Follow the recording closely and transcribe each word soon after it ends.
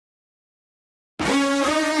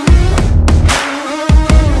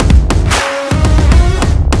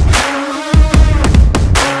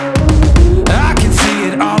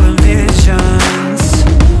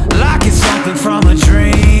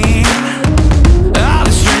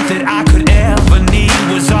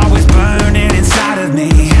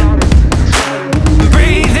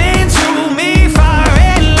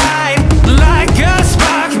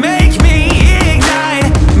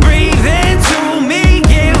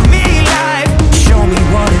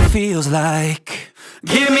feels like.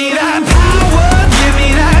 Give me that power, give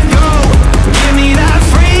me that gold, give me that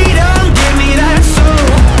freedom, give me that soul.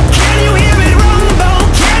 Can you hear it rumble,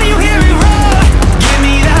 can you hear it roar? Give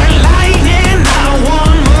me that lightning, I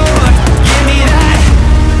want more. Give me that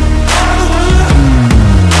power,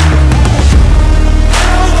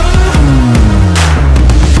 power.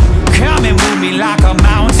 Come and move me like a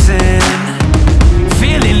mountain,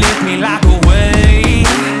 feel it lift me like a wave,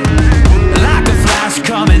 like a flash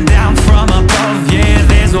coming down from above. Yeah,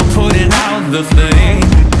 there's no putting out the flame.